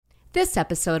This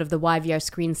episode of the YVR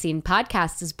Screen Scene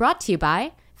podcast is brought to you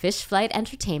by Fish Flight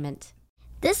Entertainment.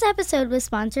 This episode was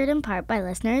sponsored in part by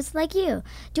listeners like you.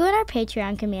 Join our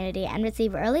Patreon community and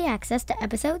receive early access to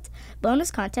episodes,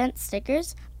 bonus content,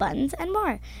 stickers, buttons, and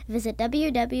more. Visit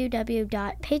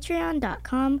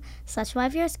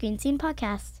www.patreon.com/YVR Screen Scene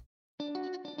podcast.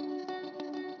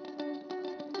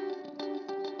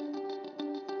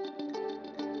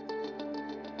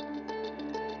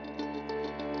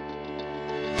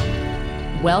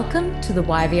 Welcome to the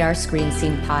YVR Screen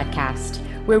Scene podcast,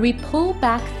 where we pull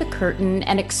back the curtain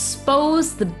and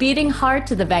expose the beating heart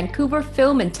of the Vancouver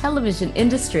film and television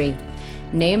industry,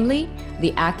 namely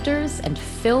the actors and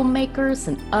filmmakers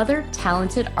and other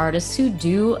talented artists who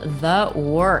do the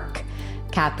work.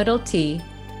 Capital T,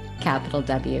 capital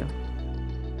W.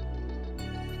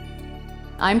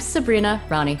 I'm Sabrina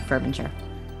Ronnie Furbinger.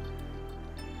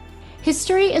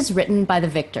 History is written by the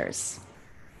victors.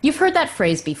 You've heard that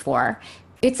phrase before.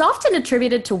 It's often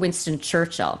attributed to Winston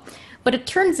Churchill, but it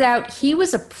turns out he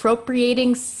was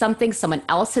appropriating something someone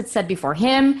else had said before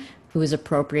him, who was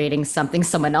appropriating something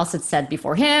someone else had said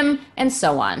before him, and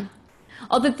so on.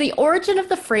 Although the origin of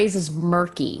the phrase is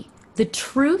murky, the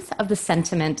truth of the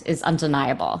sentiment is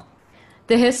undeniable.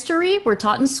 The history we're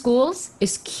taught in schools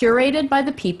is curated by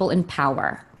the people in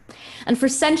power. And for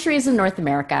centuries in North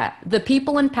America, the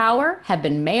people in power have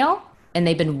been male and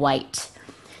they've been white,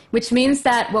 which means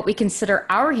that what we consider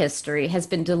our history has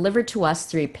been delivered to us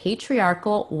through a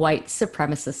patriarchal white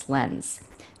supremacist lens.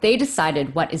 They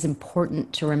decided what is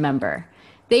important to remember.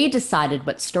 They decided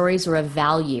what stories were of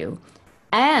value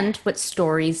and what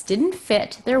stories didn't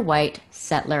fit their white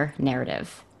settler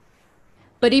narrative.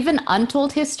 But even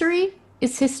untold history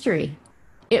is history.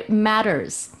 It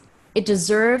matters. It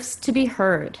deserves to be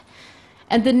heard.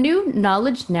 And the new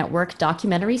Knowledge Network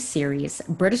documentary series,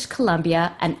 British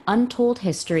Columbia, An Untold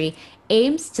History,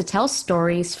 aims to tell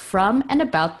stories from and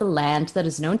about the land that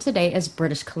is known today as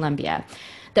British Columbia,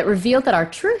 that reveal that our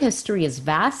true history is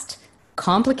vast,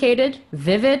 complicated,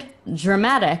 vivid,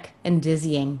 dramatic, and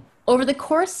dizzying. Over the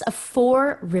course of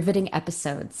 4 riveting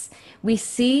episodes, we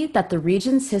see that the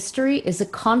region's history is a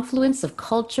confluence of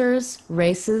cultures,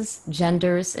 races,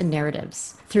 genders, and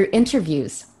narratives. Through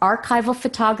interviews, archival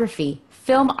photography,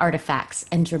 film artifacts,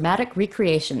 and dramatic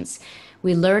recreations,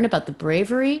 we learn about the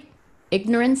bravery,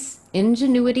 ignorance,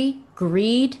 ingenuity,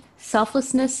 greed,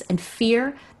 selflessness, and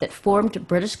fear that formed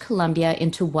British Columbia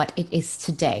into what it is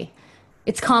today.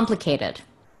 It's complicated,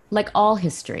 like all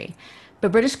history,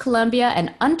 but British Columbia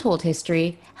and Untold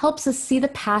History helps us see the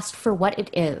past for what it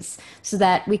is, so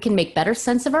that we can make better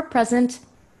sense of our present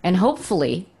and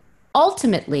hopefully,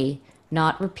 ultimately,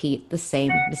 not repeat the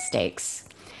same mistakes.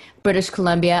 British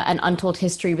Columbia, An Untold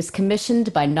History was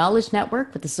commissioned by Knowledge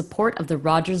Network with the support of the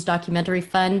Rogers Documentary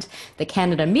Fund, the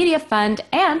Canada Media Fund,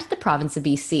 and the province of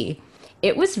BC.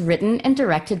 It was written and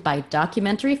directed by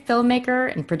documentary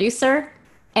filmmaker and producer,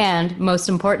 and most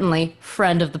importantly,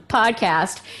 friend of the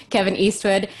podcast, Kevin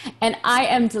Eastwood. And I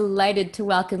am delighted to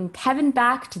welcome Kevin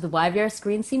back to the YVR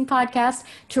Screen Scene podcast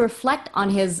to reflect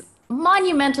on his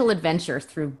monumental adventure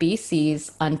through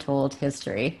BC's untold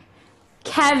history.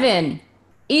 Kevin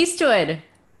Eastwood,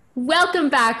 welcome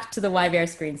back to the YVR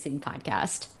Screen Scene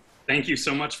podcast. Thank you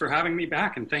so much for having me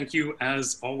back, and thank you,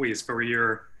 as always, for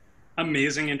your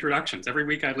amazing introductions. Every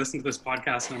week I listen to this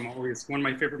podcast, and one of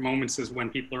my favorite moments is when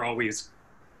people are always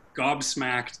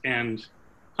gobsmacked and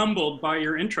humbled by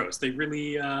your intros. They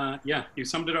really, you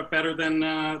summed it up better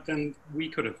than we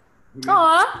could have.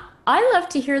 Aw, I love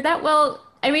to hear that. Well,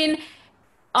 I mean,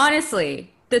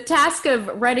 honestly, the task of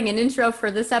writing an intro for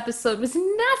this episode was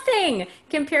nothing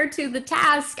compared to the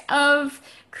task of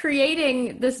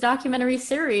creating this documentary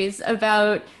series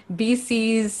about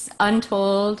BC's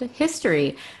untold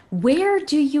history. Where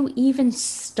do you even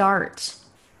start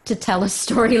to tell a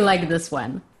story like this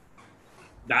one?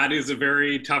 That is a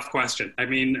very tough question. I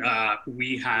mean,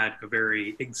 we had a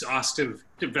very exhaustive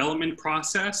development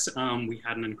process. We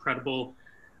had an incredible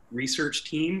research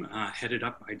team headed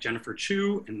up by Jennifer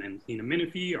Chu, and then Lena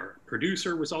Minifee, our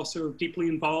producer, was also deeply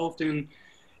involved in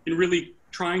really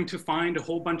trying to find a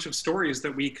whole bunch of stories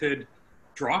that we could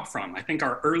draw from. I think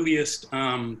our earliest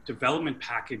development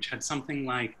package had something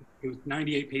like, it was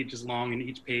 98 pages long, and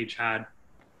each page had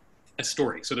a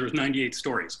story. So there was 98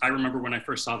 stories. I remember when I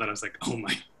first saw that, I was like, oh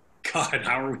my God,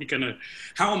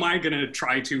 how am I gonna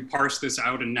try to parse this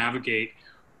out and navigate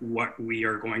what we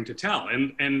are going to tell?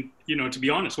 And you know, to be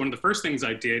honest, one of the first things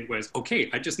I did was, okay,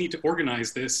 I just need to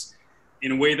organize this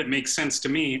in a way that makes sense to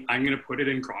me. I'm going to put it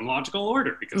in chronological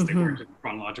order because they weren't in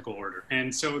chronological order.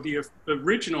 And so the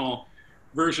original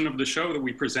version of the show that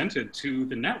we presented to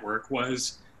the network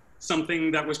was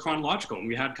something that was chronological. And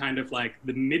we had kind of like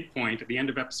the midpoint at the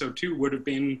end of episode 2 would have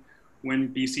been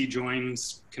when BC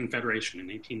joins Confederation in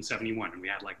 1871. And we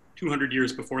had like 200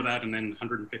 years before that and then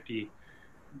 150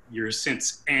 years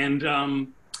since. And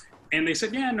they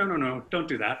said, yeah, no, don't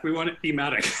do that. We want it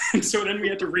thematic. And so then we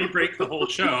had to re-break the whole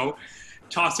show,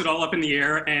 toss it all up in the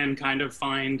air, and kind of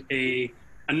find a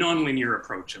non-linear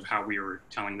approach of how we were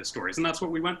telling the stories. And that's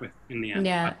what we went with in the end.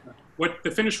 Yeah. What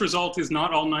the finished result is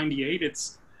not all 98.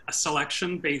 It's a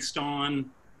selection based on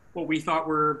what we thought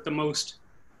were the most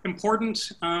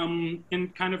important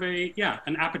and kind of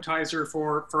an appetizer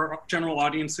for general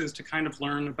audiences to kind of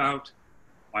learn about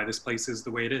why this place is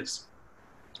the way it is.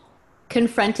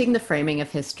 Confronting the framing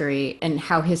of history and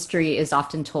how history is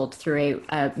often told through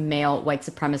a male white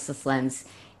supremacist lens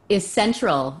is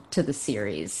central to the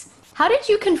series. How did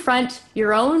you confront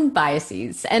your own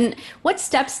biases, and what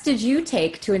steps did you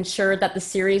take to ensure that the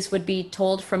series would be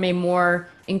told from a more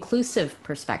inclusive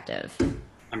perspective?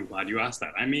 I'm glad you asked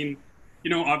that. I mean,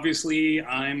 obviously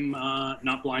I'm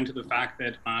not blind to the fact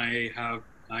that I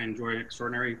enjoy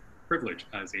extraordinary privilege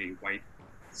as a white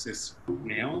cis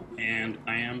male, and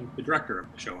I am the director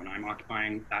of the show, and I'm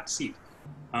occupying that seat.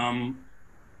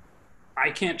 I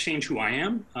can't change who I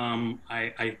am.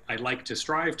 I like to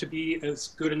strive to be as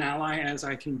good an ally as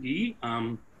I can be.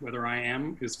 Whether I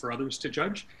am is for others to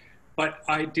judge. But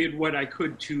I did what I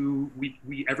could to,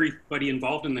 everybody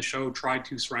involved in the show tried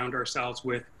to surround ourselves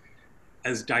with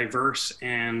as diverse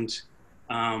and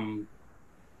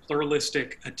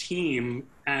pluralistic a team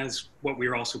as what we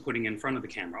are also putting in front of the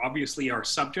camera. Obviously, our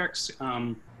subjects,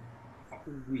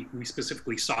 we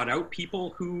specifically sought out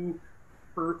people who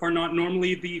are not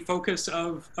normally the focus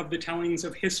of the tellings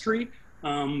of history.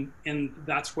 And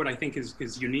that's what I think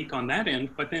is unique on that end.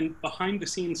 But then behind the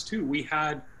scenes too, we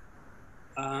had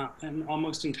an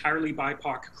almost entirely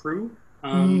BIPOC crew.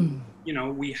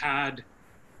 We had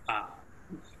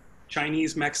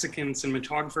Chinese Mexican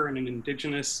cinematographer and an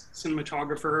Indigenous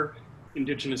cinematographer,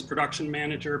 Indigenous production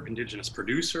manager, Indigenous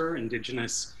producer,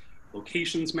 Indigenous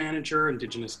locations manager,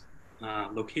 Indigenous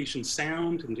location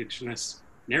sound, Indigenous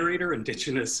narrator,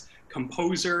 Indigenous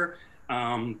composer,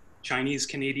 Chinese,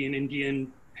 Canadian,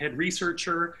 Indian head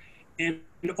researcher. And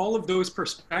all of those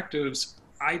perspectives,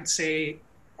 I'd say,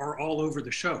 are all over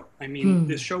the show. I mean,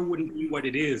 this show wouldn't be what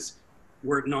it is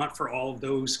were it not for all of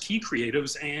those key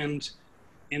creatives and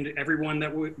everyone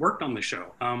that worked on the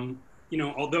show.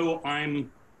 Although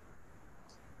I'm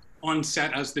on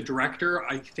set as the director,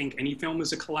 I think any film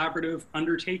is a collaborative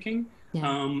undertaking.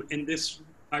 Yeah. And this,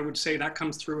 I would say that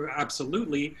comes through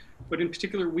absolutely. But in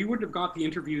particular, we wouldn't have got the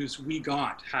interviews we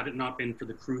got had it not been for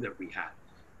the crew that we had.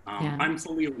 I'm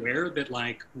fully aware that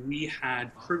we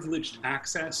had privileged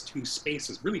access to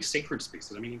spaces, really sacred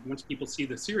spaces. I mean, once people see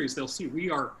the series, they'll see we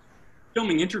are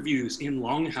filming interviews in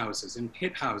longhouses, in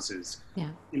pit houses,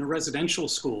 in a residential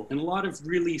school, in a lot of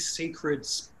really sacred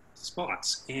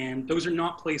spots. And those are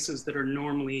not places that are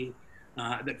normally,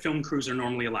 that film crews are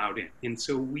normally allowed in. And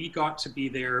so we got to be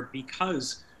there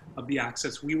because of the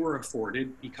access we were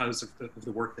afforded, because of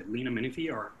the work that Lena Menifee,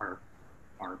 our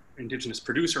Indigenous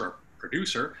producer,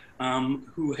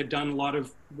 who had done a lot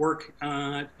of work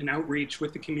and outreach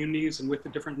with the communities and with the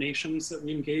different nations that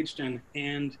we engaged in.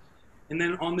 And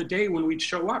then on the day when we'd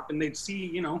show up and they'd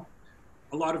see,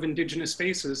 a lot of Indigenous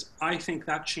faces, I think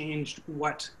that changed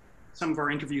what some of our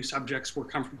interview subjects were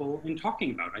comfortable in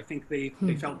talking about. I think they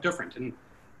felt different. And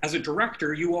as a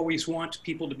director, you always want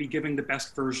people to be giving the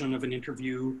best version of an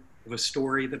interview, of a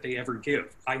story that they ever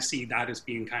give. I see that as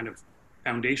being kind of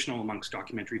foundational amongst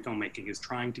documentary filmmaking, is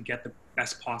trying to get the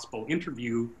best possible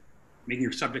interview, making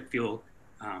your subject feel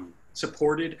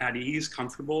supported, at ease,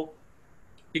 comfortable.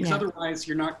 Because otherwise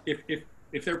you're not,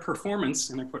 if their performance,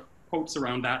 and I put quotes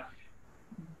around that,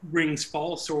 rings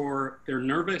false or they're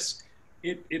nervous,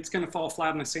 it's going to fall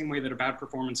flat in the same way that a bad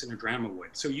performance in a drama would.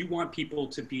 So you want people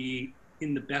to be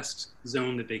in the best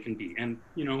zone that they can be. And,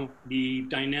 the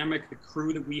dynamic, the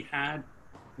crew that we had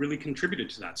really contributed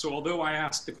to that. So although I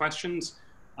asked the questions,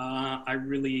 I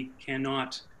really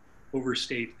cannot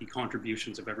overstate the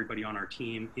contributions of everybody on our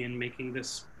team in making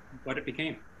this what it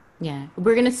became. Yeah,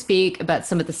 we're going to speak about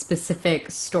some of the specific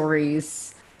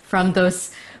stories from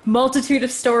those multitude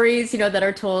of stories, that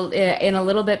are told in a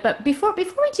little bit. But before we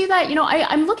do that,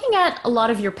 I'm looking at a lot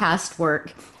of your past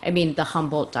work. I mean, the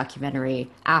Humboldt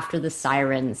documentary, After the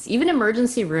Sirens, even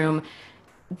Emergency Room.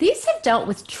 These have dealt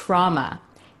with trauma.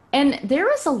 And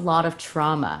there is a lot of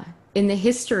trauma in the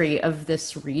history of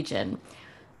this region.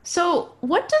 So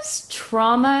what does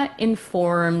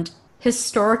trauma-informed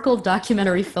historical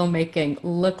documentary filmmaking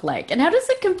look like? And how does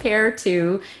it compare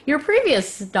to your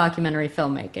previous documentary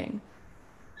filmmaking?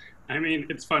 I mean,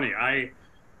 it's funny. I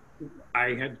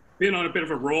had been on a bit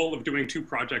of a roll of doing two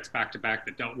projects back to back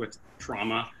that dealt with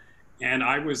trauma, and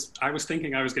I was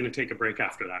thinking I was going to take a break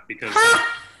after that because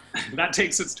that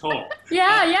takes its toll.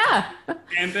 Yeah, yeah.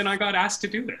 And then I got asked to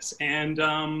do this, and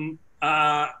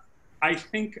I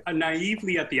think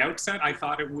naively at the outset I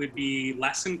thought it would be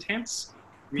less intense.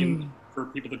 I mean, for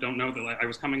people that don't know, that I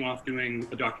was coming off doing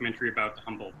a documentary about the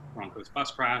Humboldt Broncos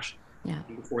bus crash. Yeah.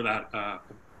 And before that, a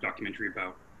documentary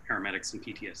about paramedics and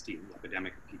PTSD, the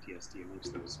epidemic of PTSD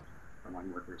amongst those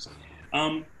frontline workers.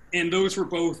 And those were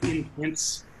both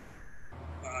intense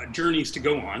journeys to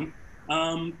go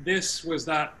on. This was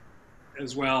that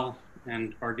as well,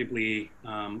 and arguably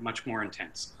much more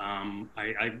intense.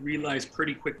 I realized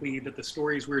pretty quickly that the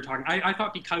stories we were talking, I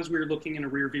thought because we were looking in a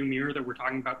rearview mirror that we're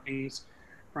talking about things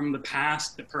from the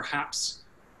past that perhaps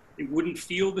it wouldn't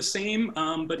feel the same,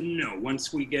 but no,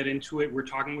 once we get into it, we're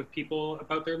talking with people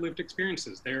about their lived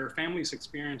experiences, their family's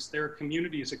experience, their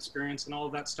community's experience, and all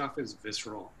of that stuff is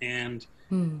visceral. And,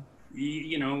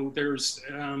 you know, there's,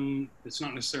 it's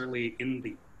not necessarily in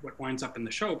the, what winds up in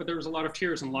the show, but there was a lot of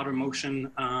tears and a lot of emotion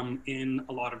in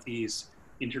a lot of these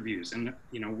interviews. And,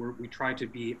 you know, I try to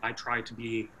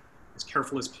be as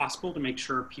careful as possible to make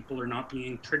sure people are not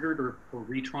being triggered or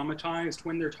re-traumatized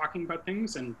when they're talking about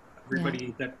things. And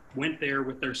everybody that went there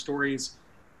with their stories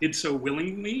did so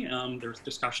willingly. There's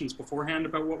discussions beforehand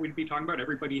about what we'd be talking about.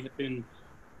 Everybody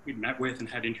we'd met with and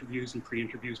had interviews and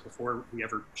pre-interviews before we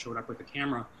ever showed up with the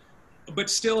camera. But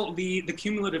still, the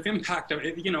cumulative impact of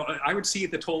it, you know, I would see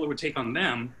the toll it would take on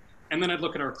them, and then I'd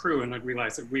look at our crew and I'd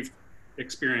realize that we've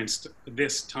experienced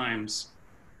this times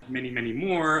many, many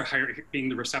more, being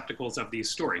the receptacles of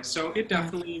these stories. So it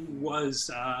definitely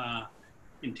was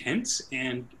intense.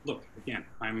 And look, again,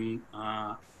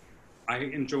 I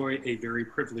enjoy a very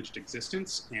privileged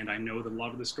existence, and I know that a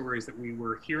lot of the stories that we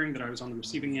were hearing that I was on the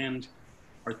receiving end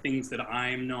are things that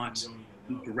I'm not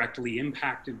directly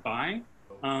impacted by.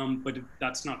 But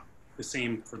that's not the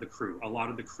same for the crew. A lot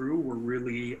of the crew were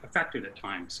really affected at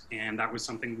times, and that was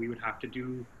something we would have to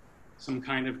do some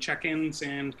kind of check-ins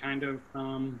and kind of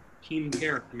team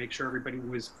care to make sure everybody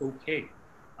was okay.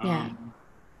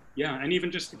 Yeah, and even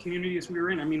just the communities we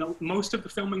were in. I mean, most of the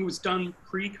filming was done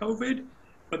pre-COVID,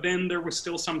 but then there was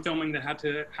still some filming that had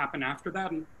to happen after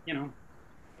that. And, you know,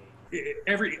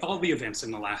 all the events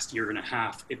in the last year and a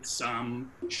half, it's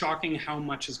shocking how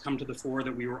much has come to the fore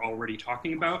that we were already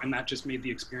talking about, and that just made the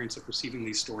experience of receiving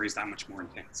these stories that much more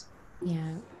intense.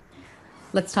 Yeah.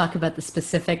 Let's talk about the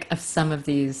specific of some of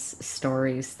these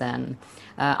stories then.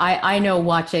 I know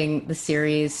watching the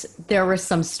series, there were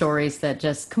some stories that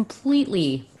just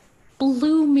completely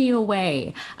blew me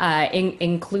away,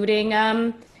 including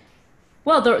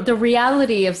well, the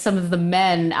reality of some of the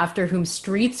men after whom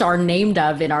streets are named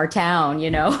of in our town,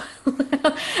 you know,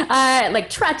 like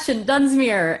Tretch and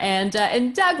Dunsmuir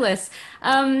and Douglas,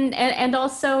 and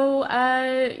also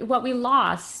what we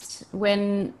lost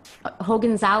when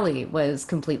Hogan's Alley was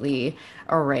completely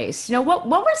erased. You know, what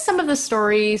were some of the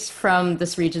stories from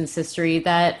this region's history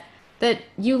that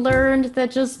you learned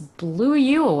that just blew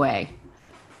you away?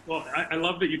 Well, I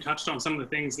love that you touched on some of the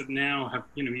things that now have,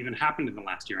 you know, even happened in the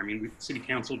last year. I mean, City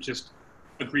Council just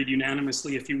agreed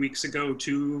unanimously a few weeks ago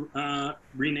to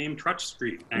rename Trutch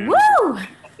Street. And Woo! I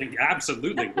think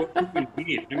absolutely. What do we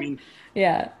need? I mean,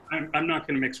 yeah, I'm not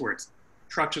going to mix words.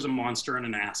 Trutch is a monster and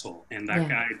an asshole, and that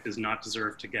guy does not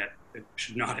deserve to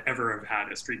should not ever have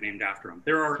had a street named after him.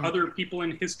 There are other people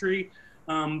in history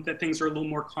that things are a little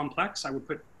more complex. I would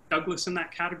put Douglas in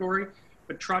that category,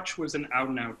 but Trutch was an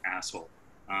out-and-out asshole.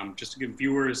 Just to give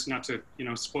viewers, not to, you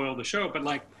know, spoil the show, but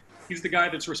like, he's the guy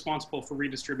that's responsible for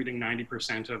redistributing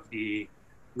 90% of the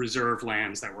reserve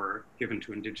lands that were given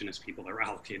to Indigenous people, that were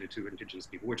allocated to Indigenous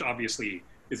people, which obviously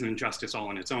is an injustice all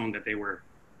on its own, that they were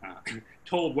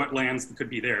told what lands could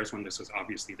be theirs when this was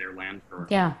obviously their land for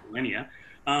millennia.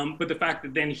 But the fact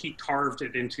that then he carved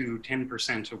it into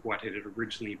 10% of what it had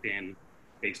originally been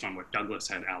based on what Douglas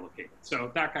had allocated. So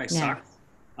that guy sucked.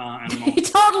 And he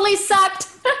totally sucked.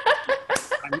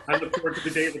 I look forward to the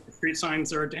day that the street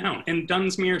signs are down. And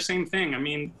Dunsmuir, same thing. I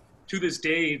mean, to this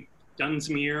day,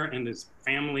 Dunsmuir and his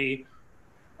family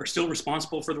are still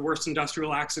responsible for the worst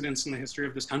industrial accidents in the history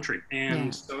of this country.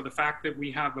 And so the fact that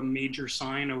we have a major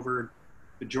sign over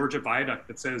the Georgia Viaduct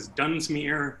that says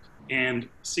Dunsmuir and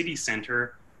City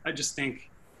Center, I just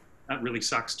think that really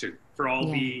sucks too. For all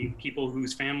the people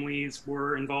whose families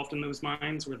were involved in those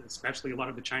mines, especially a lot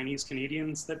of the Chinese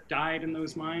Canadians that died in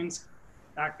those mines,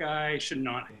 that guy should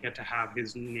not get to have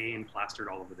his name plastered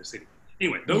all over the city.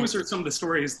 Anyway, those are some of the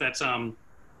stories that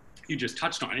you just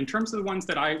touched on. In terms of the ones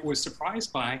that I was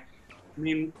surprised by, I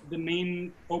mean, the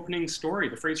main opening story,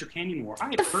 the Fraser Canyon War.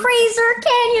 The Fraser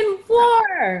Canyon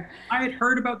War! I had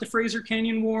heard about the Fraser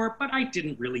Canyon War, but I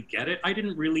didn't really get it. I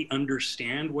didn't really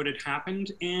understand what had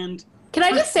happened. And can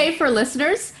I just say for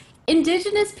listeners,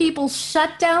 Indigenous people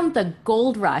shut down the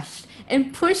gold rush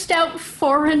and pushed out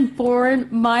foreign-born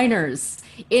miners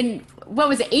in, what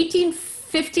was it,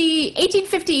 1858?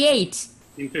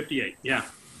 1858, yeah.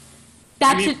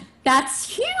 That's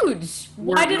huge.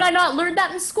 Why did I not learn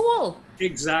that in school?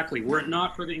 Exactly. Were it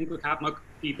not for the Inglekamuk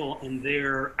people and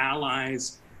their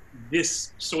allies,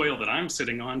 this soil that I'm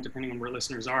sitting on, depending on where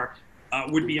listeners are,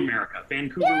 would be America.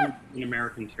 Vancouver would be an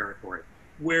American territory.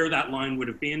 Where that line would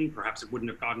have been, perhaps it wouldn't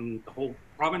have gotten the whole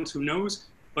province, who knows?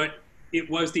 But it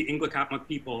was the Inglekamuk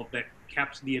people that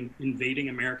kept the invading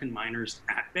American miners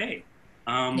at bay.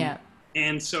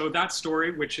 And so that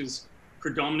story, which is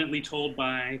predominantly told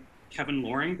by Kevin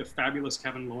Loring, the fabulous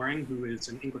Kevin Loring, who is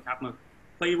an Inglekamuk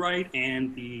playwright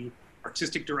and the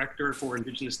artistic director for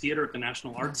Indigenous Theatre at the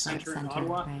National Arts Centre in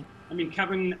Ottawa. Right. I mean,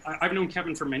 Kevin, I've known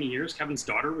Kevin for many years. Kevin's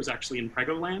daughter was actually in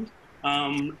Pregoland.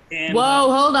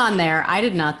 Whoa, hold on there. I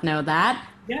did not know that.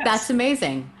 Yes. That's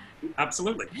amazing.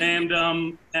 Absolutely.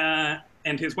 And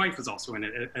his wife is also in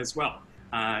it as well,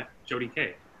 Jody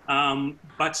Kay.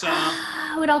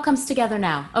 It all comes together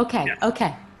now. Okay, yes.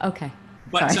 Okay.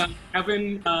 But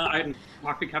Kevin, I hadn't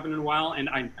talked to Kevin in a while, and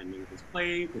I knew his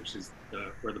play, which is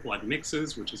Where the Blood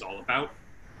Mixes, which is all about,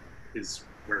 is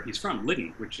where he's from,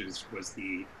 Lytton, which was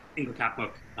the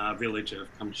Inglekamuk village of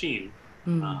Kamshin,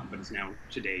 but is now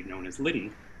today known as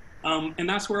Lytton. And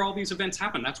that's where all these events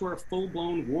happened. That's where a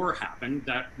full-blown war happened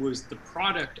that was the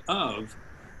product of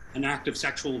an act of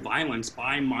sexual violence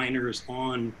by miners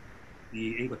on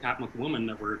the Inglekamuk women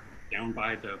that were down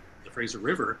by the Fraser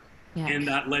River. Yeah. And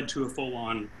that led to a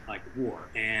full-on war.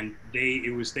 And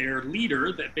it was their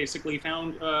leader that basically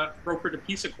brokered a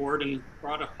peace accord and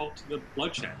brought a halt to the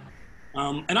bloodshed.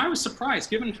 And I was surprised,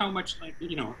 given how much,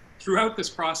 throughout this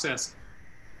process,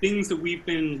 things that we've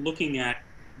been looking at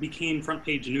became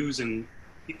front-page news in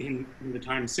the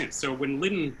time since. So when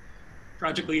Lytton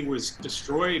tragically was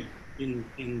destroyed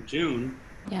in June,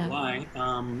 July,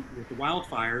 with the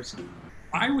wildfires,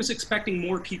 I was expecting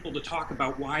more people to talk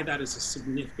about why that is a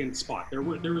significant spot. There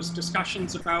was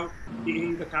discussions about the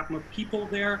Inglekamuk people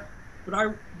there, but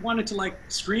I wanted to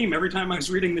scream every time I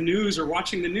was reading the news or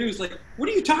watching the news, what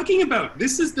are you talking about?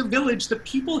 This is the village. The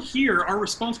people here are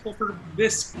responsible for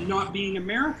this not being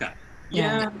America.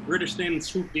 Yeah, the British then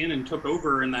swooped in and took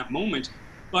over in that moment,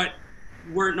 but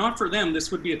were it not for them,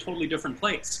 this would be a totally different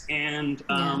place. And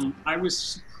I was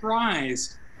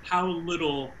surprised how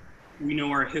little we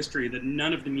know our history, that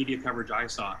none of the media coverage I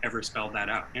saw ever spelled that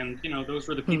out. And, those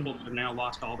were the people that have now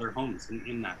lost all their homes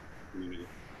in that community.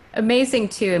 Amazing,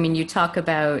 too. I mean, you talk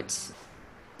about...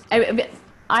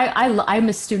 I'm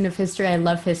a student of history. I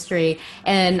love history.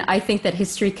 And I think that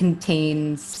history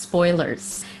contains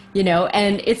spoilers,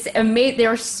 and it's amazing.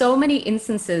 There are so many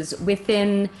instances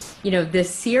within,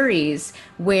 this series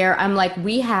where I'm like,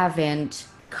 we haven't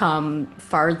come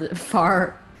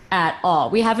far at all.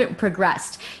 We haven't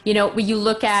progressed. When you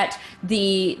look at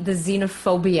the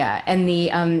xenophobia and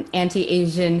the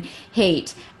anti-Asian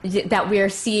hate that we're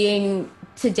seeing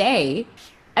today,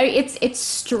 it's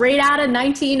straight out of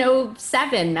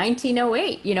 1907,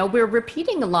 1908. We're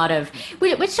repeating a lot of,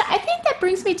 which I think that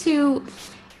brings me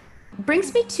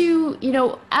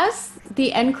to, as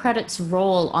the end credits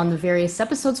roll on the various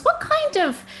episodes, what kind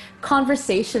of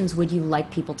conversations would you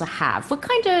like people to have? What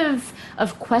kind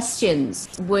of questions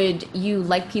would you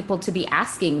like people to be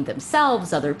asking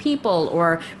themselves, other people,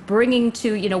 or bringing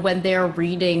to, when they're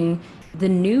reading the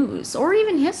news or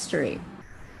even history?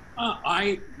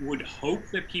 I would hope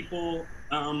that people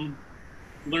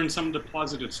learn some of the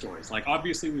positive stories.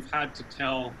 Obviously, we've had to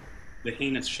tell the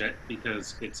heinous shit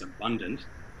because it's abundant.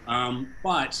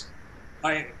 But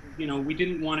we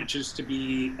didn't want it just to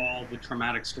be all the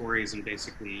traumatic stories and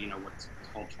basically, what's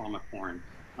called trauma porn.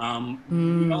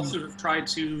 We also have tried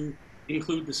to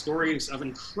include the stories of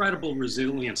incredible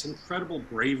resilience, incredible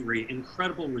bravery,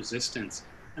 incredible resistance.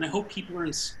 And I hope people are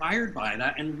inspired by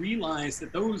that and realize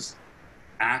that those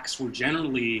acts were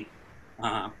generally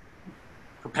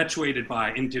perpetuated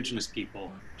by Indigenous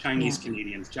people, Chinese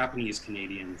Canadians, Japanese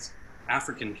Canadians,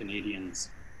 African Canadians,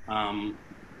 a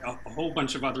whole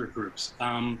bunch of other groups.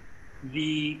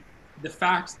 The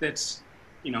fact that,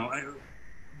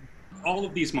 all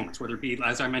of these moments, whether it be,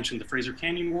 as I mentioned, the Fraser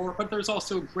Canyon War, but there's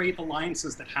also great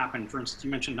alliances that happened. For instance, you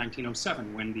mentioned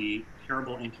 1907, when the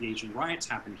terrible anti-Asian riots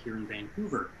happened here in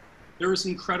Vancouver. There was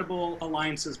incredible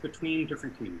alliances between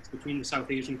different communities, between the South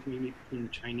Asian community, between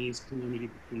the Chinese community,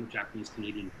 between the Japanese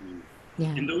Canadian community.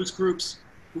 Yeah. And those groups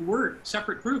who were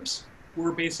separate groups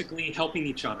were basically helping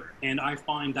each other. And I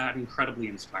find that incredibly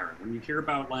inspiring. When you hear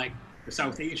about like the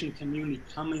South Asian community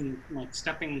coming, like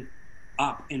stepping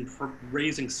up and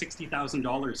raising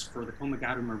 $60,000 for the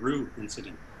Komagata Maru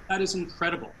incident, that is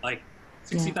incredible. Like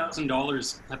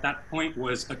 $60,000 at that point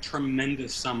was a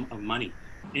tremendous sum of money.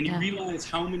 And you realize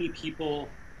how many people,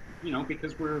 you know,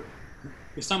 because we're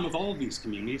the sum of all of these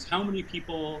communities, how many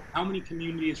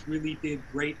communities really did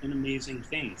great and amazing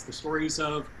things. The stories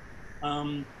of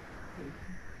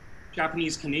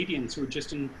Japanese Canadians who had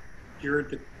just endured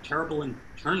the terrible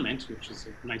internment, which is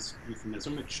a nice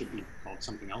euphemism, it should be called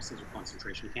something else, those are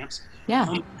concentration camps,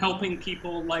 helping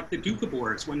people like the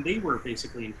Doukhobors when they were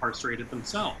basically incarcerated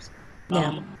themselves.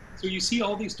 So you see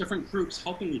all these different groups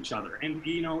helping each other. And,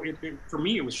 you know, for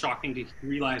me, it was shocking to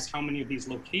realize how many of these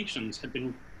locations had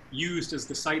been used as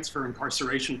the sites for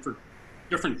incarceration for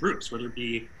different groups, whether it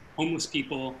be homeless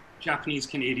people, Japanese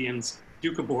Canadians,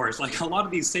 Doukhobors. Like a lot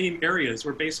of these same areas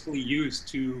were basically used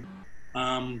to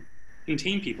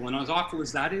contain people. And as awful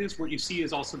as that is, what you see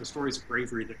is also the stories of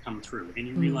bravery that come through. And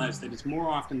you realize that it's more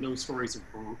often those stories of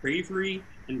bravery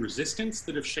and resistance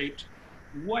that have shaped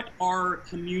what our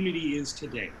community is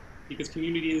today. Because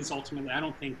community is ultimately,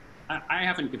 I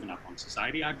haven't given up on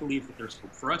society. I believe that there's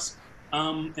hope for us.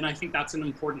 And I think that's an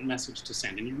important message to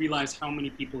send. And you realize how many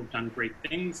people have done great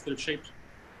things that have shaped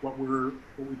what we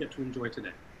get to enjoy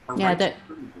today. Our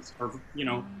rights, you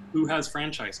know, who has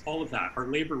franchise, all of that, our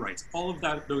labor rights, all of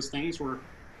that, those things were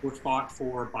fought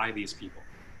for by these people.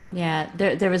 Yeah,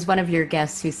 there was one of your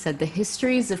guests who said the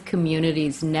histories of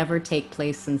communities never take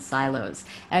place in silos.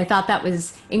 And I thought that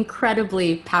was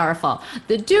incredibly powerful.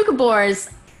 The Doukhobors,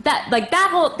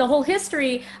 the whole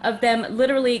history of them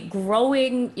literally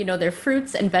growing, you know, their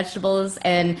fruits and vegetables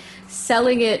and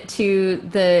selling it to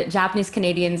the Japanese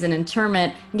Canadians in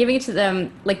internment, and giving it to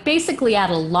them like basically at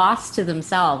a loss to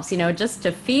themselves, you know, just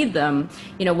to feed them,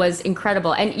 you know, was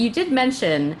incredible. And you did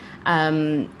mention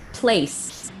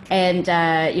place. And,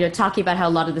 you know, talking about how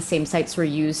a lot of the same sites were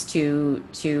used to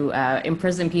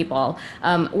imprison people.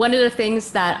 One of the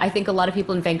things that I think a lot of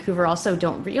people in Vancouver also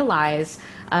don't realize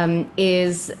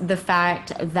is the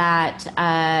fact that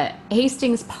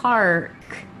Hastings Park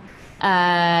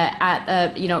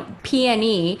at you know,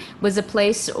 PNE was a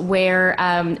place where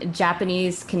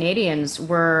Japanese Canadians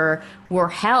were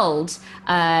held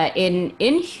in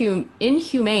inhuman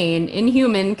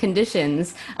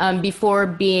conditions before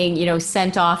being, you know,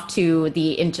 sent off to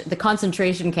the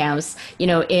concentration camps, you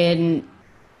know, in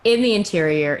the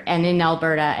interior and in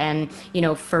Alberta and, you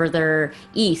know, further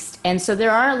east. And so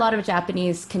there are a lot of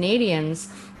Japanese Canadians,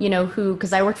 you know, who,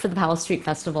 because I worked for the Palace Street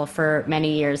Festival for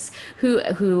many years, who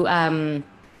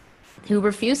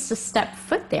refused to step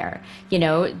foot there, you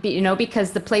know,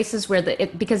 because the places where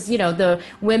because, you know, the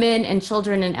women and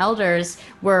children and elders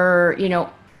were, you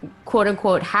know, quote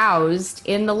unquote housed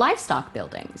in the livestock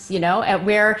buildings, you know, at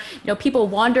where, you know, people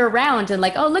wander around and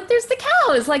like, oh, look, there's the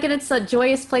cows, like, and it's a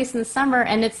joyous place in the summer.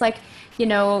 And it's like, you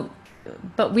know,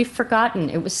 but we've forgotten.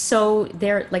 It was so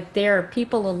there are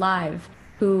people alive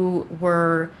who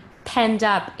were penned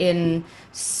up in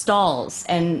stalls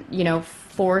and, you know,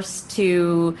 forced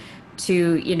to,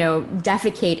 you know,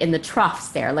 defecate in the troughs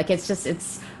there. Like,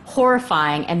 it's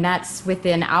horrifying. And that's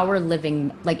within our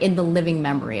living, like in the living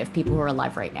memory of people who are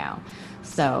alive right now.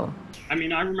 So, I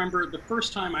mean, I remember the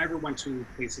first time I ever went to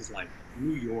places like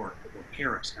New York or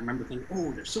Paris. I remember thinking,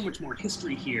 oh, there's so much more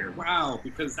history here. Wow,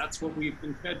 because that's what we've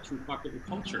been fed through popular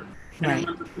culture. And I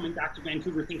remember coming back to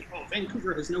Vancouver thinking, oh,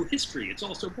 Vancouver has no history. It's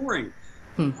all so boring.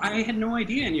 I had no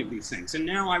idea any of these things. And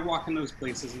now I walk in those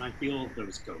places and I feel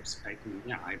those ghosts. I've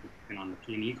been on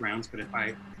the PNE grounds, but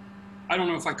I don't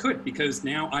know if I could, because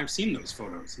now I've seen those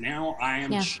photos. Now I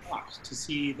am shocked to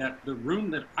see that the room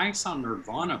that I saw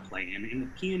Nirvana play in the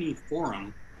PNE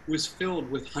Forum was filled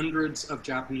with hundreds of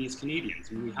Japanese Canadians.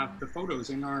 And we have the photos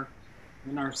in our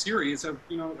series of,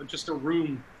 you know, just a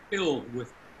room filled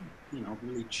with, you know,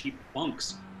 really cheap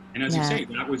bunks. And as you say,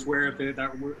 that was where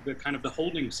the kind of the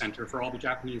holding center for all the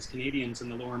Japanese Canadians in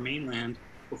the Lower Mainland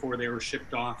before they were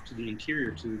shipped off to the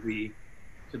interior, to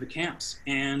the camps.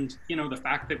 And, you know, the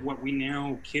fact that what we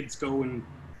now, kids go and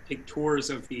take tours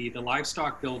of the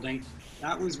livestock building,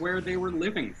 that was where they were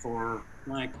living for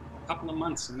like a couple of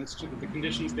months. And it's just, the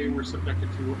conditions they were subjected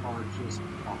to are just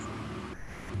awful.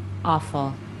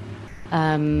 Awful.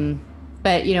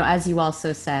 But, you know, as you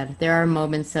also said, there are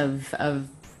moments of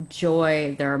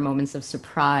joy, there are moments of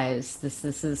surprise.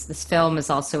 This film is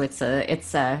also it's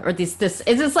just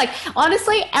like,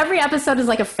 honestly, every episode is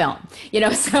like a film, you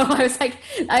know. So I was like,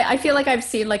 I feel like I've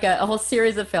seen like a whole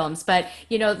series of films, but,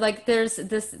 you know, like the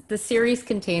series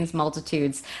contains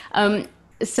multitudes.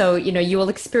 So, you will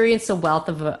experience a wealth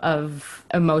of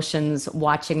emotions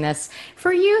watching this.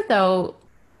 For you, though,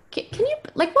 can you,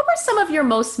 like, what were some of your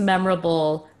most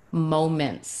memorable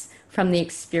moments from the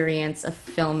experience of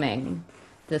filming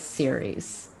this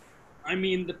series? I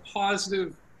mean, the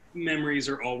positive memories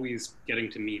are always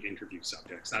getting to meet interview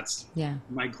subjects. That's Yeah.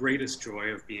 my greatest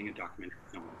joy of being a documentary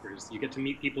filmmaker is you get to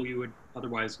meet people you would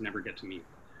otherwise never get to meet.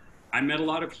 I met a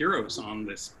lot of heroes on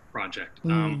this project.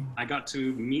 Mm. I got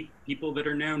to meet people that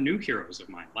are now new heroes of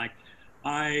mine. Like,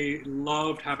 I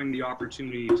loved having the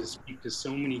opportunity to speak to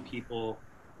so many people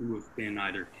who have been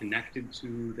either connected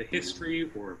to the history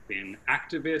or have been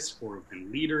activists or have been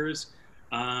leaders.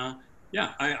 Uh,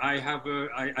 yeah,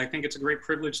 I think it's a great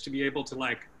privilege to be able to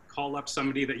like call up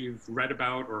somebody that you've read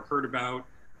about or heard about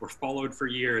or followed for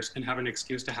years and have an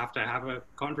excuse to have a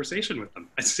conversation with them.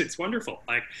 It's wonderful.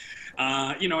 Like,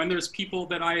 and there's people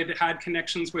that I had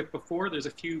connections with before. There's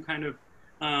a few kind of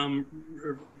um,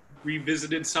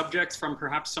 revisited subjects from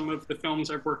perhaps some of the films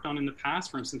I've worked on in the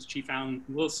past. For instance, Chief Alan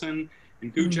Wilson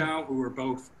and Gujau, who were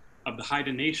both of the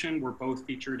Haida Nation, were both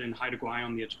featured in Haida Gwaii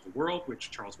on the Edge of the World,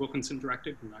 which Charles Wilkinson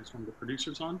directed, and I was one of the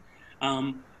producers on.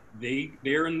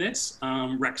 They're in this.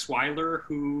 Rex Weiler,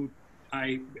 who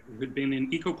I had been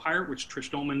in Eco Pirate, which Trish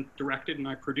Dolman directed and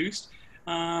I produced,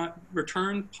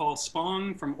 returned. Paul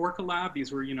Spong from Orca Lab.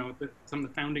 These were, some of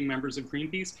the founding members of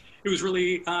Greenpeace. It was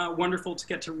really wonderful to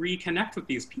get to reconnect with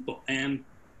these people. And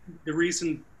the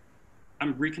reason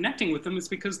I'm reconnecting with them is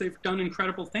because they've done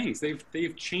incredible things.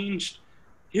 They've changed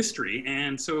history,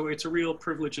 and so it's a real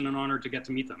privilege and an honor to get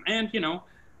to meet them. And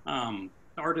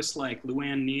artists like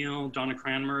Luann Neal, Donna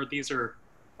Cranmer, these are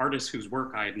artists whose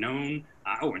work I had known.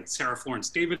 And Sarah Florence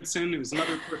Davidson, who's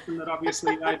another person that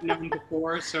obviously I'd known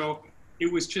before. So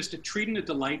it was just a treat and a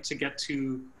delight to get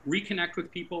to reconnect with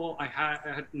people I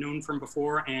had known from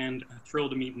before, and a thrill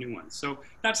to meet new ones. So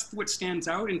that's what stands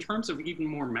out in terms of even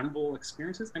more memorable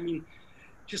experiences. I mean,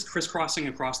 just crisscrossing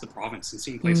across the province and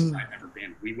seeing places I'd never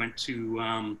been. We went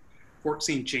to Fort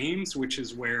St. James, which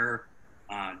is where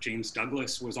James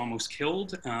Douglas was almost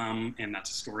killed. And that's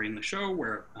a story in the show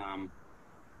where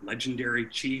legendary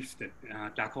chief,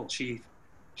 Dakal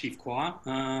Chief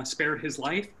Kwa, spared his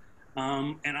life.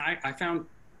 And I found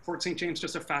Fort St. James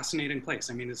just a fascinating place.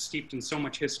 I mean, it's steeped in so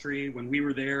much history. When we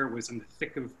were there, it was in the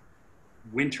thick of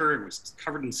winter. It was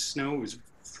covered in snow. It was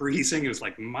freezing. It was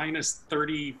like minus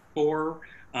 34.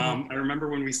 I remember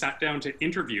when we sat down to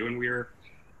interview, and we were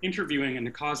interviewing a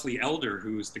Nakasley elder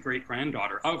who's the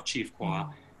great-granddaughter of Chief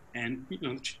Kwa. And,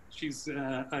 she's,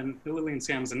 Lillian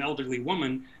Sam's an elderly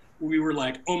woman. We were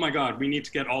like, oh my God, we need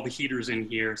to get all the heaters in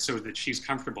here so that she's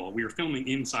comfortable. We were filming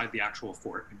inside the actual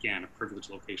fort. Again, a privileged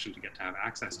location to get to have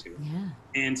access to. Yeah.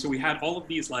 And so we had all of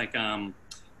these like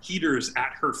heaters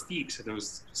at her feet,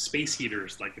 those space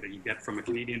heaters like that you get from a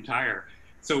Canadian Tire.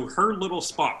 So her little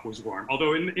spot was warm.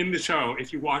 Although in the show,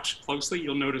 if you watch closely,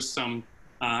 you'll notice some,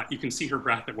 you can see her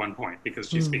breath at one point because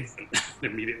she's facing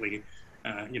immediately.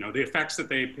 The effects that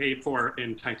they paid for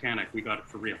in Titanic, we got it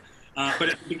for real. But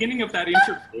at the beginning of that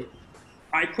interview,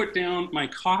 I put down my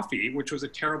coffee, which was a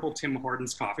terrible Tim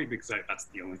Hortons coffee because that's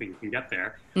the only thing you can get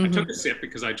there. I took a sip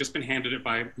because I'd just been handed it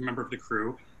by a member of the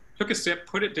crew. Took a sip,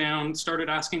 put it down, started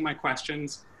asking my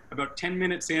questions. About 10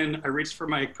 minutes in, I reached for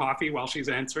my coffee while she's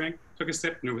answering, took a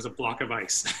sip, and it was a block of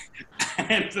ice.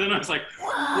 And then I was like,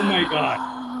 oh my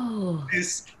God,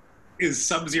 this is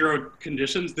sub-zero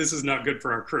conditions. This is not good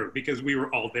for our crew because we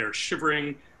were all there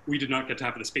shivering. We did not get to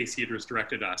have the space heaters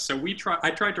directed at us. So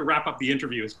I tried to wrap up the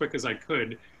interview as quick as I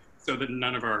could so that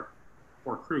none of our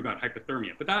poor crew got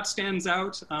hypothermia. But that stands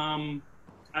out,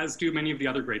 as do many of the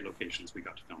other great locations we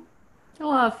got to film.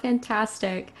 Oh,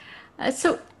 fantastic.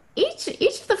 So each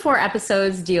of the 4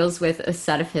 episodes deals with a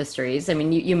set of histories. I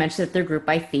mean, you mentioned that they're grouped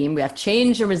by theme. We have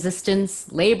change and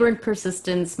resistance, labor and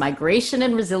persistence, migration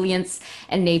and resilience,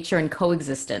 and nature and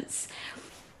coexistence.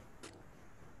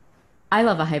 I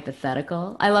love a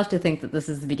hypothetical. I love to think that this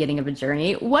is the beginning of a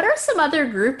journey. What are some other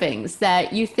groupings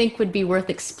that you think would be worth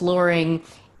exploring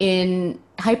in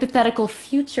hypothetical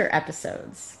future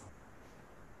episodes?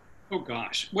 Oh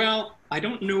gosh. Well, I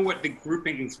don't know what the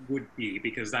groupings would be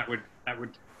because that would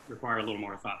require a little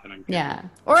more thought than I'm getting. Yeah.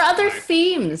 Or other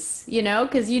themes,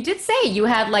 because you did say you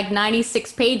had like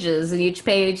 96 pages and each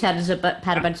page had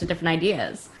a bunch of different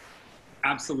ideas.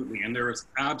 Absolutely. And there was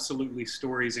absolutely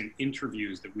stories and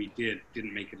interviews that we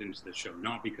didn't make it into the show,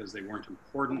 not because they weren't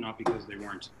important, not because they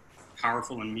weren't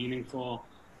powerful and meaningful.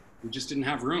 We just didn't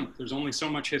have room. There's only so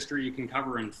much history you can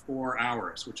cover in 4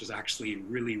 hours, which is actually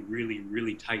really, really,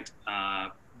 really tight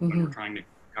when we're trying to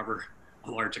cover a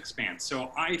large expanse.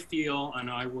 So I feel, and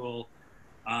I will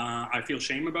I feel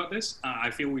shame about this. I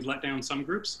feel we've let down some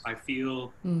groups. I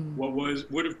feel what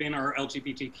would have been our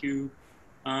LGBTQ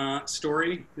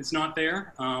story is not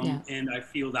there. And I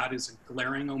feel that is a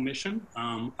glaring omission.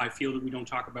 I feel that we don't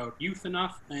talk about youth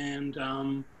enough.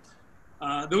 And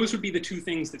those would be the two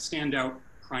things that stand out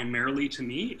primarily to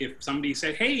me. If somebody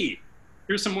said, hey,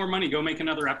 here's some more money, go make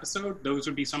another episode, those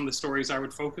would be some of the stories I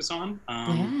would focus on.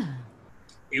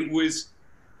 It was,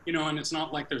 and it's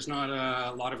not like there's not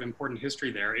a lot of important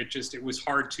history there. It was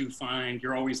hard to find.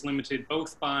 You're always limited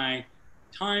both by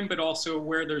time, but also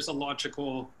where there's a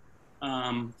logical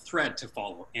thread to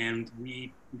follow. And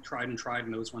we tried,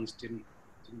 and those ones didn't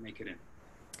make it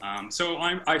in. So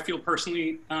I feel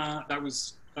personally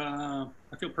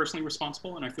I feel personally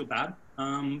responsible, and I feel bad.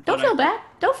 Don't feel bad.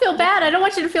 Don't feel bad. I don't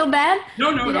want you to feel bad. No.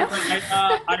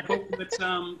 I hope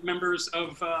that members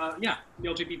of the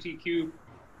LGBTQ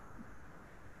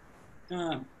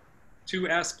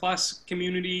 2S plus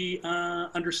community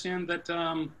understand that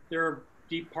they're a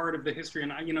deep part of the history.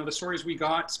 And the stories we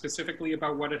got specifically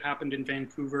about what had happened in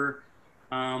Vancouver,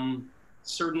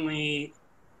 certainly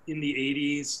in the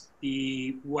 80s,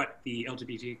 what the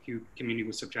LGBTQ community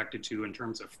was subjected to in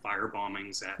terms of fire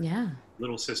bombings at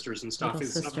Little Sisters and stuff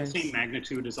is of the same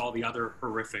magnitude as all the other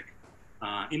horrific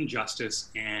injustice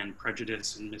and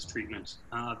prejudice and mistreatment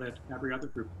that every other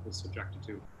group was subjected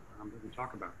to that we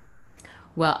talk about.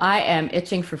 Well, I am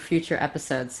itching for future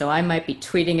episodes, so I might be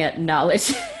tweeting at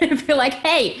Knowledge and be like,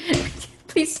 hey,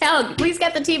 please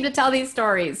get the team to tell these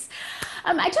stories.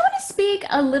 I do want to speak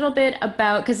a little bit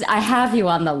about, because I have you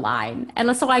on the line,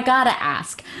 and so I got to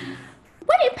ask,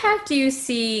 what impact do you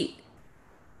see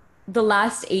the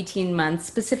last 18 months,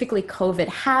 specifically COVID,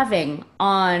 having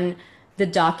on the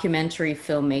documentary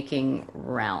filmmaking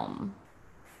realm?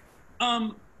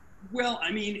 Well,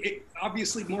 I mean,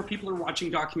 obviously more people are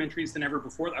watching documentaries than ever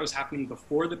before. That was happening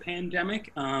before the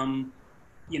pandemic.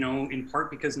 In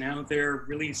part because now they're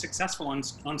really successful on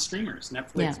streamers.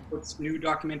 Netflix puts new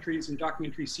documentaries and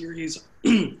documentary series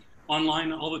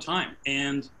online all the time.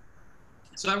 And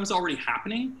so that was already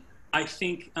happening. I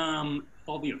think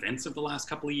all the events of the last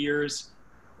couple of years,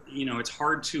 it's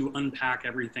hard to unpack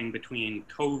everything between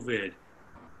COVID,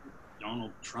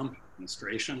 Donald Trump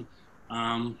administration,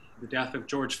 the death of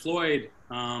George Floyd,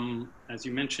 as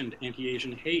you mentioned,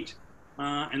 anti-Asian hate,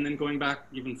 and then going back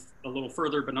even a little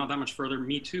further, but not that much further,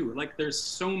 Me Too. Like, there's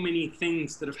so many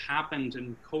things that have happened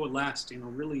and coalesced in a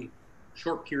really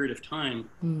short period of time,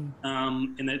 and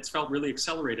that it's felt really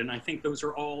accelerated. And I think those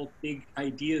are all big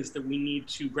ideas that we need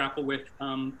to grapple with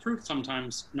through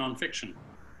sometimes nonfiction.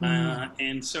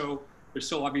 And so there's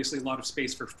still obviously a lot of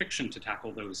space for fiction to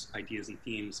tackle those ideas and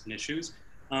themes and issues.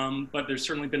 But there's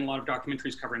certainly been a lot of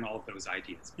documentaries covering all of those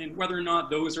ideas. And whether or not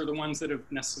those are the ones that have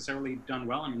necessarily done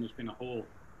well, I mean, there's been a whole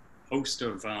host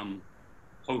of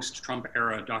post-Trump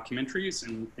era documentaries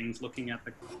and things looking at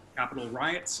the Capitol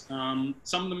riots. Some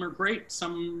of them are great.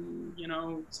 Some,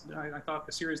 I thought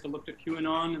the series that looked at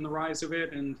QAnon and the rise of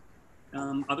it, and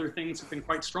other things have been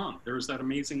quite strong. There was that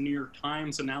amazing New York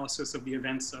Times analysis of the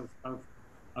events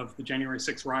of the January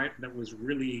 6th riot that was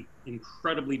really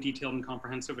incredibly detailed and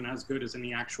comprehensive, and as good as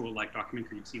any actual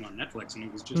documentary you've seen on Netflix, and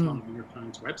it was just on the New York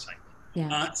Times website.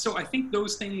 So I think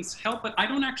those things help, but I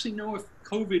don't actually know if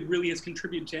COVID really has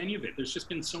contributed to any of it. There's just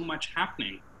been so much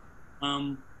happening.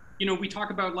 We talk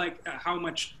about how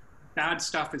much bad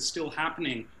stuff is still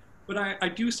happening, but I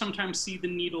do sometimes see the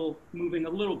needle moving a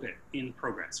little bit in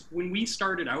progress. When we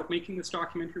started out making this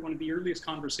documentary, one of the earliest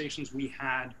conversations we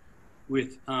had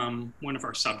with one of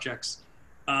our subjects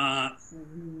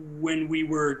when we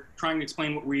were trying to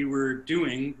explain what we were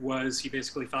doing was he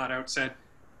basically said,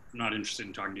 I'm not interested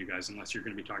in talking to you guys unless you're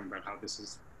going to be talking about how this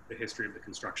is the history of the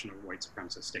construction of a white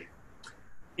supremacist state.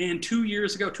 And 2.5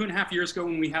 years ago,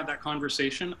 when we had that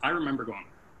conversation, I remember going,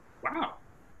 wow,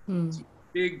 it's a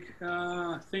big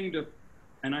thing to,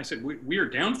 and I said, we are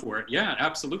down for it. Yeah,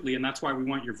 absolutely. And that's why we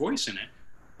want your voice in it.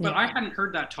 But I hadn't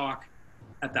heard that talk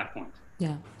at that point.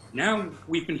 Yeah. Now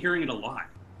we've been hearing it a lot.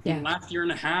 In the last 1.5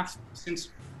 years, since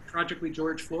tragically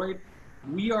George Floyd,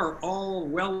 we are all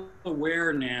well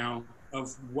aware now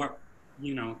of what,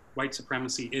 white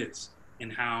supremacy is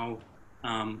and how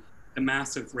the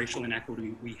massive racial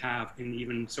inequity we have in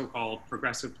even so-called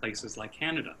progressive places like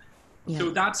Canada.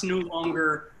 So that's no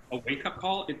longer a wake-up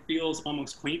call. It feels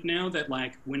almost quaint now that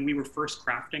when we were first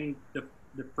crafting the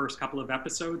first couple of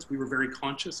episodes, we were very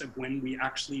conscious of when we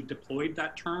actually deployed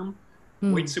that term,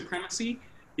 white supremacy,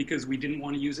 because we didn't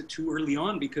want to use it too early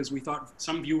on because we thought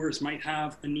some viewers might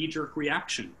have a knee-jerk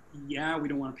reaction. Yeah, we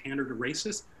don't want to pander to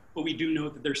racists, but we do know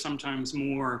that there's sometimes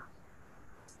more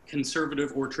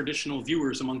conservative or traditional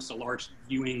viewers amongst a large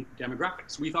viewing demographic.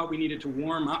 So we thought we needed to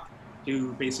warm up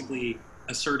to basically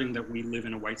asserting that we live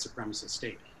in a white supremacist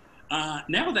state.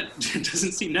 Now that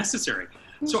doesn't seem necessary.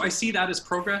 So I see that as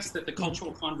progress, that the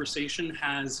cultural conversation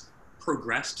has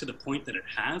progressed to the point that it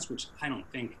has, which I don't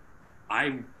think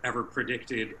I ever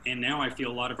predicted. And now I feel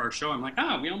a lot of our show, I'm like,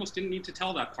 we almost didn't need to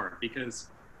tell that part because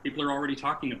people are already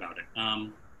talking about it.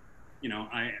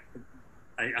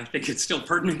 I think it's still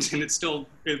pertinent and it's still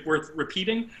worth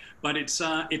repeating, but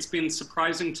it's been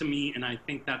surprising to me, and I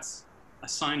think that's a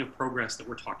sign of progress that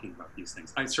we're talking about these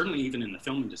things. Certainly even in the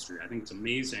film industry, I think it's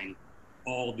amazing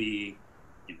all the,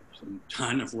 some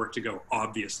ton of work to go,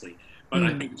 obviously, but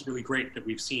I think it's really great that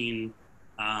we've seen,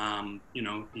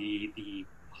 the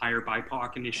higher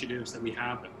BIPOC initiatives that we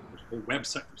have. There's a whole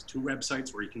website, there's 2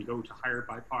 websites where you can go to higher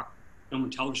BIPOC film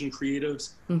and television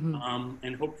creatives,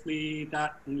 and hopefully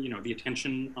that, the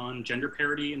attention on gender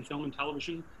parity in film and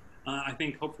television, I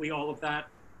think hopefully all of that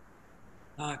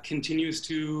continues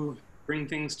to bring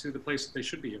things to the place that they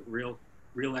should be, real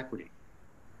equity.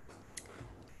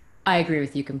 I agree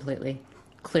with you completely,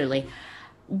 clearly.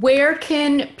 Where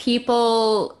can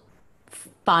people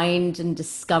find and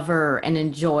discover and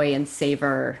enjoy and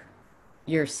savor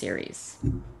your series?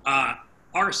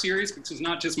 Our series, which is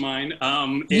not just mine.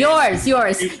 Yours.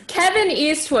 Kevin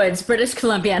Eastwood's British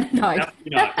Columbia. No,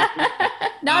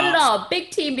 not at all.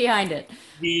 Big team behind it.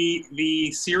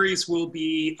 The series will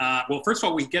be, first of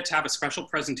all, we get to have a special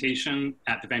presentation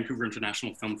at the Vancouver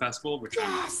International Film Festival, which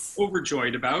I'm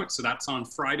overjoyed about. So that's on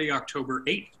Friday, October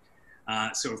 8th.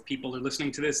 So if people are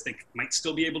listening to this, they might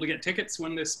still be able to get tickets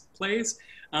when this plays.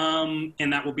 And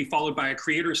that will be followed by a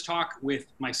creators talk with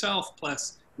myself,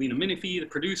 plus Lena Minifee, the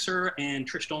producer, and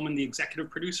Trish Dolman, the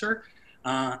executive producer.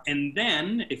 And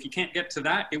then, if you can't get to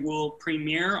that, it will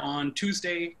premiere on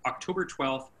Tuesday, October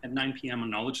 12th at 9 p.m. on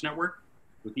Knowledge Network,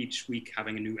 with each week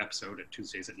having a new episode at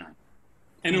Tuesdays at 9.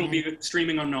 And it'll be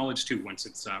streaming on Knowledge too once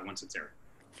it's aired.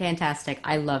 Fantastic.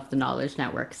 I love the Knowledge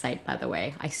Network site, by the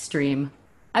way. I've streamed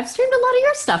a lot of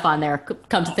your stuff on there,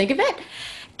 come to think of it.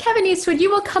 Kevin Eastwood,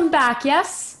 you will come back,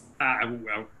 yes?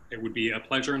 It would be a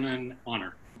pleasure and an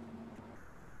honor.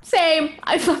 Same.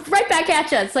 Right back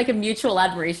at you. It's like a mutual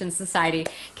admiration society.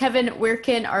 Kevin, where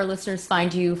can our listeners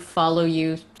find you, follow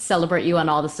you, celebrate you on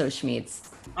all the social medias?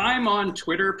 I'm on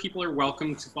Twitter. People are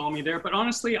welcome to follow me there. But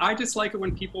honestly, I just like it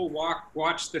when people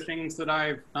watch the things that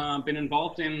I've been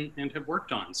involved in and have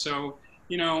worked on. So,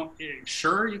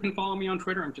 sure, you can follow me on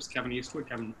Twitter. I'm just Kevin Eastwood,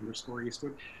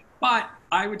 Kevin_Eastwood. But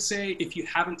I would say if you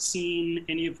haven't seen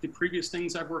any of the previous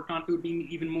things I've worked on, it would mean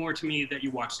even more to me that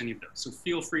you watched any of those. So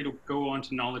feel free to go on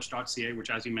to knowledge.ca, which,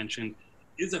 as you mentioned,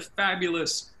 is a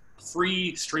fabulous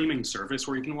free streaming service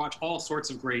where you can watch all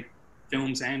sorts of great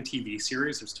films and TV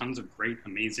series. There's tons of great,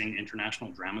 amazing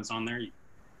international dramas on there.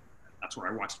 That's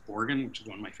where I watched Borgen, which is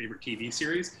one of my favorite TV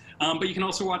series. But you can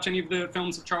also watch any of the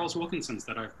films of Charles Wilkinson's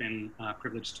that I've been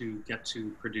privileged to get to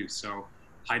produce. So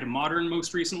High to Modern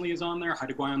most recently is on there. High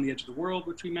to Guai on the Edge of the World,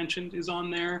 which we mentioned, is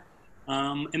on there.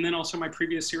 And then also my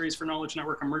previous series for Knowledge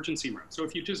Network, Emergency Room. So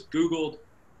if you just Googled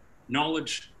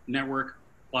Knowledge Network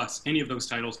plus any of those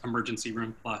titles, Emergency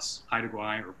Room plus High to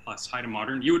Guai or plus High to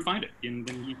Modern, you would find it, and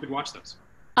then you could watch those.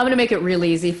 I'm going to make it real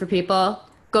easy for people.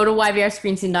 Go to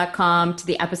yvrscreenscene.com to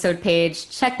the episode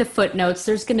page, check the footnotes.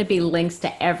 There's going to be links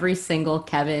to every single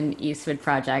Kevin Eastwood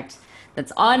project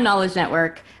that's on Knowledge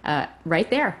Network right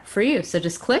there for you. So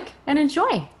just click and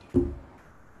enjoy.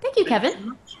 Thank you, Kevin. So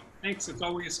much. Thanks. It's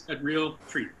always a real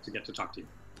treat to get to talk to you.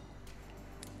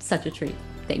 Such a treat.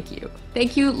 Thank you.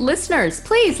 Thank you, listeners.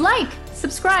 Please like,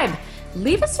 subscribe,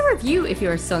 leave us a review if you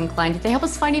are so inclined. They help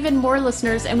us find even more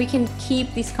listeners and we can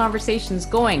keep these conversations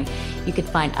going. You can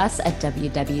find us at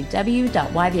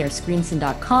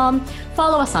www.yvrscreenscene.com.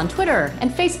 Follow us on Twitter and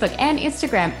Facebook and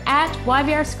Instagram at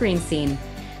YVRScreenScene.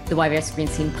 The YVR Screen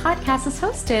Scene podcast is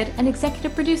hosted and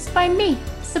executive produced by me,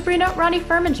 Sabrina Ronnie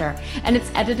Furminger, and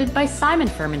it's edited by Simon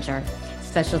Furminger.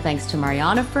 Special thanks to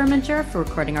Mariana Furminger for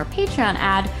recording our Patreon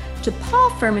ad, to Paul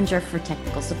Furminger for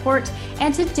technical support,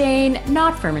 and to Dane,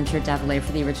 not Furminger Devilay,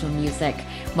 for the original music.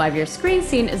 YVR Screen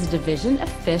Scene is a division of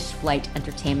Fish Flight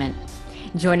Entertainment.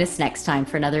 Join us next time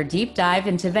for another deep dive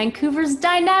into Vancouver's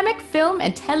dynamic film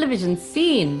and television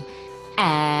scene.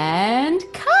 And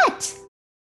cut!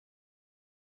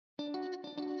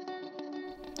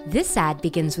 This ad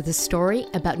begins with a story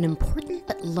about an important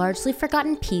but largely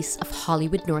forgotten piece of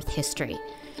Hollywood North history,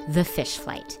 the fish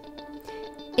flight.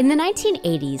 In the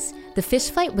 1980s, the fish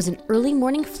flight was an early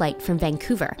morning flight from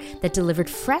Vancouver that delivered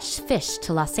fresh fish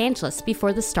to Los Angeles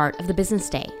before the start of the business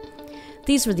day.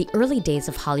 These were the early days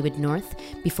of Hollywood North,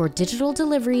 before digital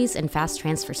deliveries and fast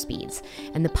transfer speeds,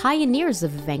 and the pioneers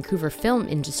of the Vancouver film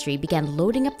industry began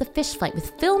loading up the fish flight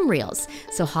with film reels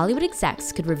so Hollywood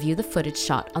execs could review the footage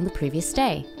shot on the previous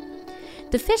day.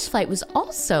 The fish flight was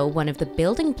also one of the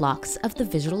building blocks of the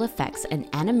visual effects and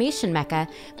animation mecca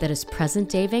that is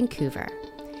present-day Vancouver.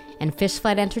 And Fish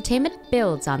Flight Entertainment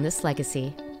builds on this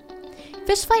legacy.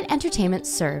 Fish Flight Entertainment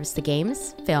serves the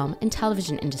games, film, and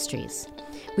television industries.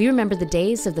 We remember the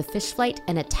days of the fish flight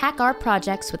and attack our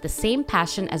projects with the same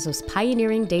passion as those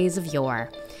pioneering days of yore.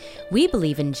 We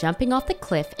believe in jumping off the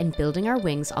cliff and building our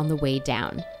wings on the way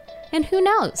down. And who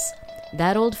knows?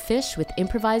 That old fish with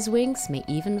improvised wings may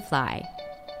even fly.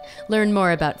 Learn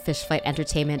more about Fish Flight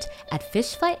Entertainment at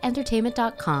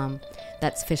fishflightentertainment.com.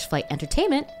 That's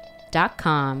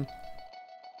fishflightentertainment.com.